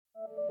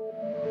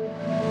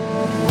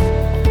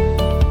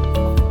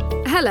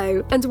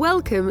Hello and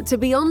welcome to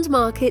Beyond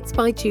Markets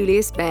by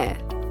Julius Baer,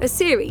 a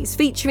series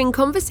featuring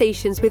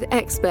conversations with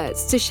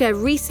experts to share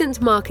recent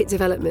market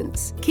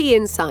developments, key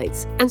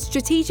insights and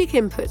strategic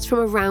inputs from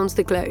around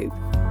the globe.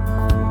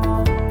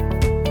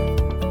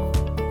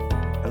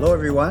 Hello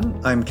everyone,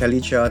 I'm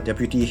Kelly Chia,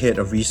 Deputy Head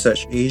of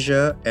Research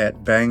Asia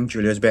at Bank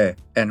Julius Baer,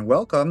 and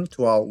welcome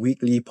to our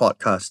weekly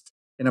podcast.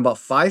 In about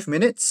 5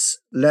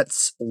 minutes,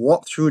 let's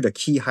walk through the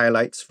key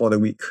highlights for the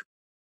week.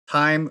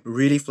 Time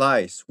really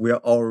flies. We are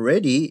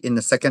already in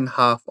the second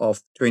half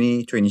of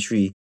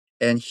 2023,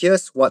 and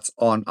here's what's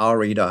on our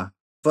radar.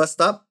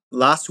 First up,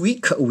 last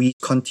week, we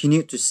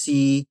continued to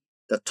see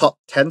the top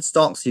 10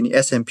 stocks in the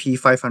S&P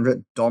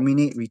 500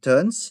 dominate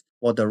returns,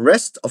 while the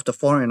rest of the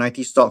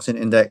 490 stocks in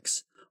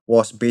index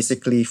was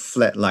basically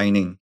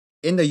flatlining.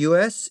 In the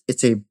US,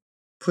 it's a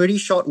pretty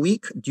short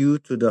week due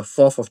to the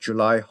 4th of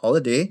July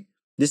holiday.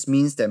 This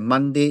means that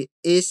Monday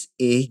is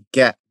a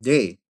gap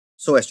day.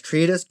 So as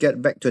traders get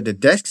back to the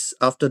desks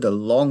after the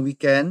long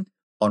weekend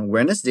on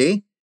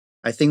Wednesday,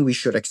 I think we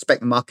should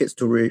expect markets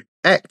to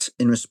react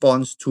in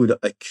response to the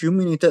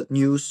accumulated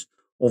news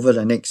over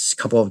the next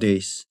couple of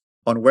days.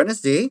 On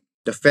Wednesday,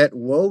 the Fed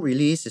will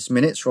release its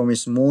minutes from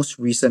its most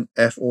recent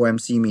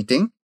FOMC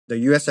meeting. The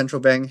US Central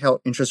Bank held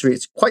interest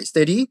rates quite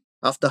steady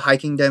after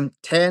hiking them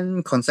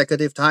 10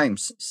 consecutive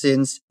times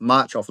since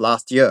March of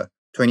last year,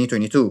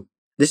 2022.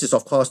 This is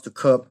of course to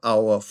curb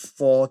our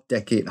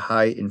 4-decade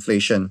high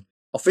inflation.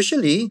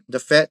 Officially, the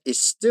Fed is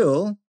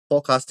still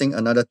forecasting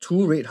another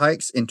 2 rate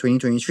hikes in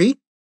 2023.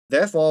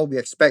 Therefore, we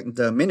expect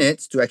the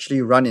minutes to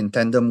actually run in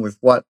tandem with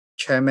what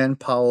Chairman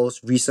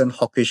Powell's recent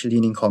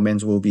hawkish-leaning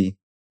comments will be.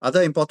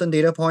 Other important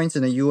data points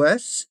in the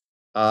US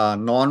are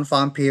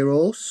non-farm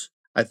payrolls.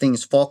 I think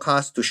it's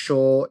forecast to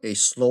show a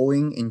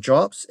slowing in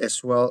jobs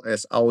as well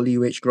as hourly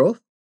wage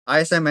growth.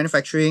 ISM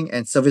manufacturing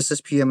and services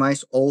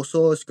PMIs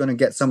also is going to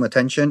get some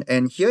attention.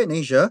 And here in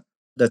Asia,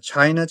 the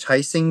China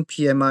Caixin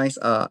PMIs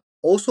are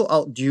also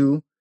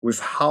outdue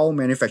with how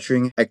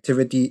manufacturing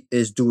activity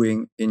is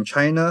doing in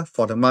China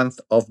for the month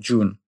of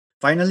June.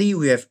 Finally,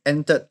 we have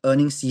entered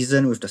earnings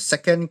season with the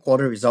second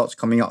quarter results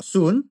coming out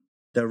soon.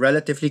 The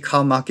relatively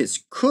calm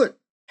markets could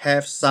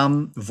have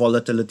some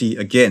volatility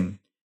again.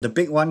 The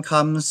big one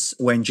comes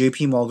when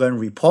JP Morgan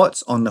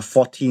reports on the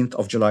 14th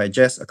of July,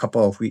 just a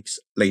couple of weeks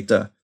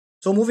later.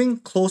 So moving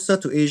closer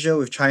to Asia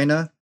with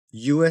China,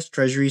 US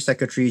Treasury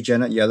Secretary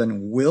Janet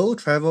Yellen will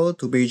travel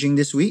to Beijing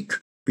this week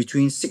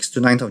between 6th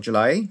to 9th of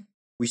July.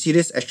 We see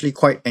this actually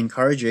quite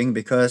encouraging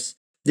because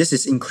this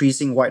is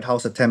increasing White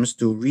House attempts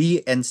to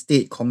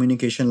reinstate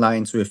communication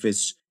lines with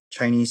its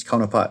Chinese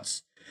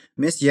counterparts.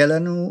 Ms.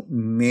 Yellen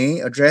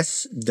may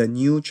address the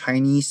new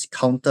Chinese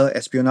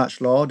counter-espionage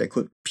law that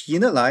could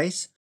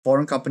penalize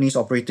foreign companies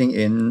operating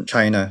in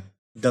China.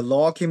 The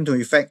law came into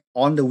effect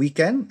on the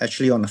weekend,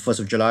 actually on the 1st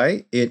of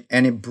July,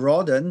 and it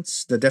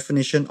broadens the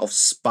definition of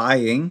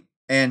spying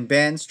and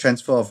bans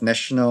transfer of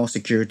national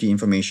security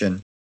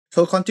information.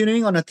 So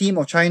continuing on the theme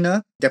of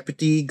China,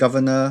 Deputy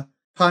Governor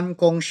Pan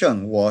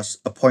Gongsheng was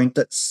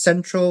appointed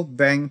Central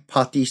Bank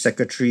Party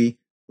Secretary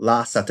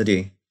last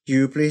Saturday. He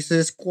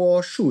replaces Guo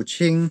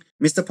Shuqing.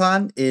 Mr.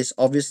 Pan is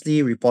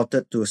obviously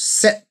reported to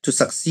set to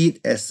succeed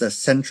as the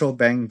Central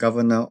Bank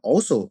Governor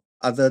also,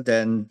 other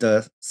than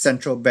the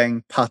Central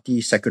Bank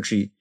Party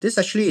Secretary. This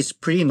actually is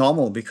pretty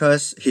normal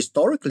because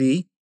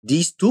historically,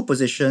 these two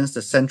positions,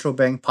 the Central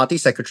Bank Party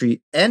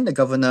Secretary and the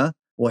Governor,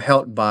 were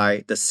held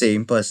by the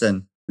same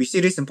person. We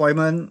see this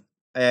appointment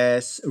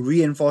as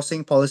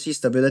reinforcing policy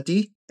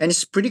stability, and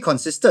it's pretty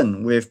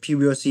consistent with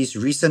PBOC's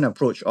recent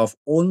approach of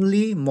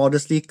only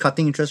modestly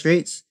cutting interest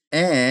rates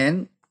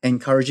and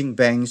encouraging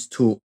banks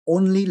to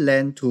only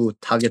lend to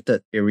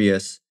targeted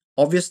areas.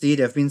 Obviously,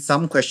 there have been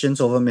some questions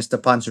over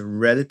Mr. Pan's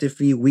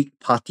relatively weak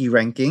party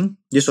ranking.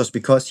 This was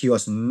because he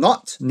was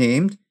not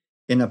named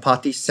in a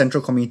party's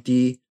central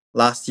committee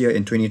last year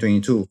in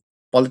 2022.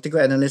 Political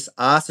analysts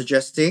are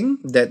suggesting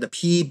that the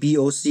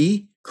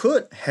PBOC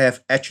could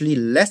have actually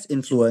less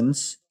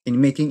influence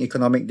in making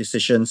economic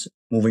decisions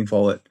moving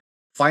forward.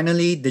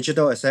 Finally,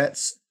 digital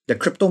assets. The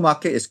crypto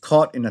market is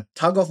caught in a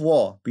tug of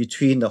war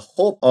between the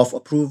hope of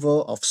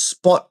approval of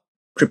spot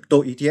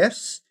crypto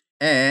ETFs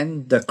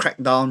and the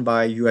crackdown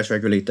by US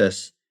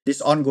regulators.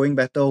 This ongoing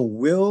battle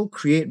will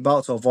create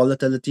bouts of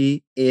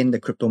volatility in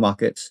the crypto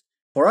markets.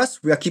 For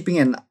us, we are keeping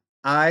an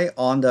eye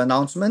on the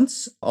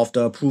announcements of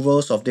the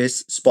approvals of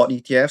these spot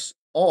ETFs,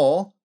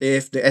 or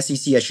if the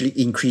SEC actually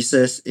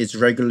increases its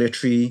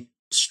regulatory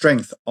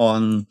strength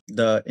on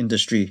the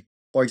industry.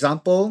 For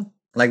example,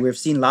 like we've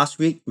seen last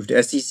week with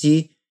the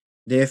SEC,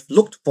 they've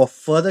looked for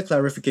further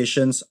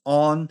clarifications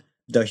on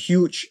the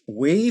huge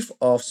wave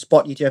of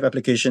spot ETF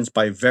applications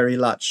by very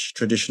large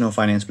traditional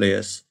finance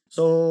players.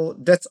 So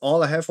that's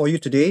all I have for you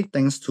today.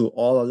 Thanks to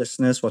all our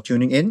listeners for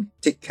tuning in.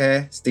 Take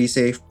care, stay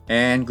safe,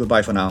 and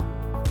goodbye for now.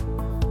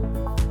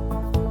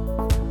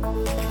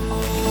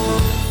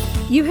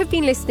 You have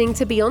been listening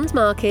to Beyond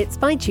Markets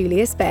by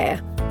Julius Baer.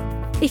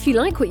 If you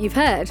like what you've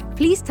heard,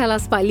 please tell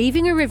us by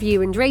leaving a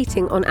review and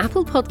rating on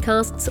Apple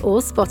Podcasts or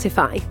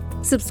Spotify.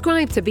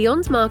 Subscribe to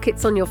Beyond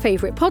Markets on your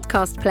favourite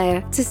podcast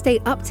player to stay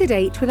up to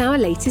date with our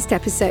latest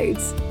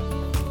episodes.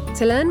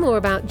 To learn more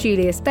about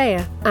Julius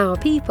Baer, our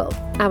people,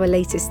 our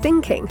latest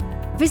thinking,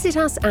 visit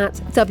us at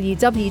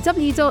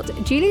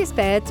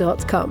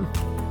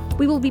www.juliusbaer.com.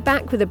 We will be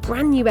back with a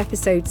brand new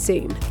episode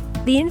soon.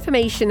 The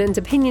information and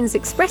opinions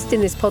expressed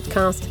in this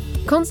podcast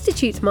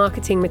constitute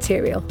marketing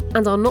material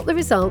and are not the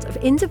result of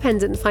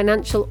independent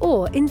financial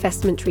or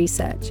investment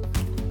research.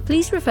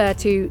 Please refer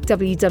to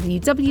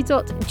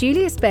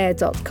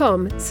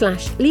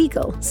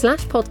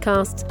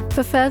www.juliusbaer.com/legal/podcast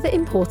for further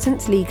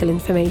important legal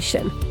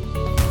information.